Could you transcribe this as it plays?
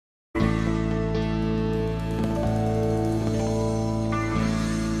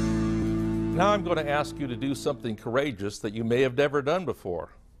Now I'm going to ask you to do something courageous that you may have never done before.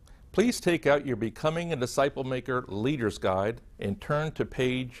 Please take out your Becoming a Disciple Maker Leader's Guide and turn to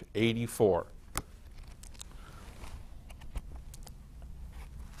page 84.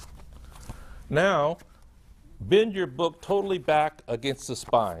 Now, bend your book totally back against the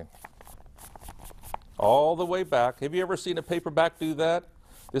spine. All the way back. Have you ever seen a paperback do that?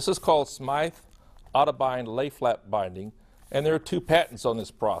 This is called Smythe Autobind Lay Flat Binding, and there are 2 patents on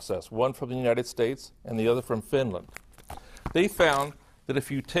this process, one from the United States and the other from Finland. They found that if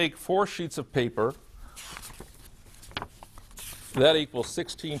you take 4 sheets of paper, that equals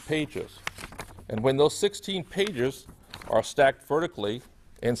 16 pages. And when those 16 pages are stacked vertically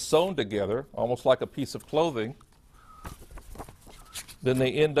and sewn together, almost like a piece of clothing, then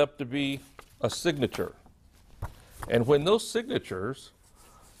they end up to be a signature. And when those signatures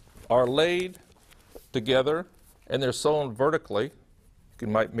are laid together and they're sewn vertically, you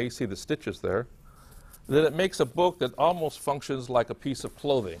may see the stitches there, then it makes a book that almost functions like a piece of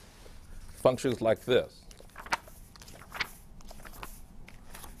clothing. Functions like this.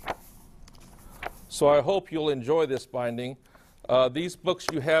 So I hope you'll enjoy this binding. These books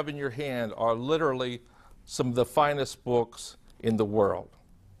you have in your hand are literally some of the finest books in the world.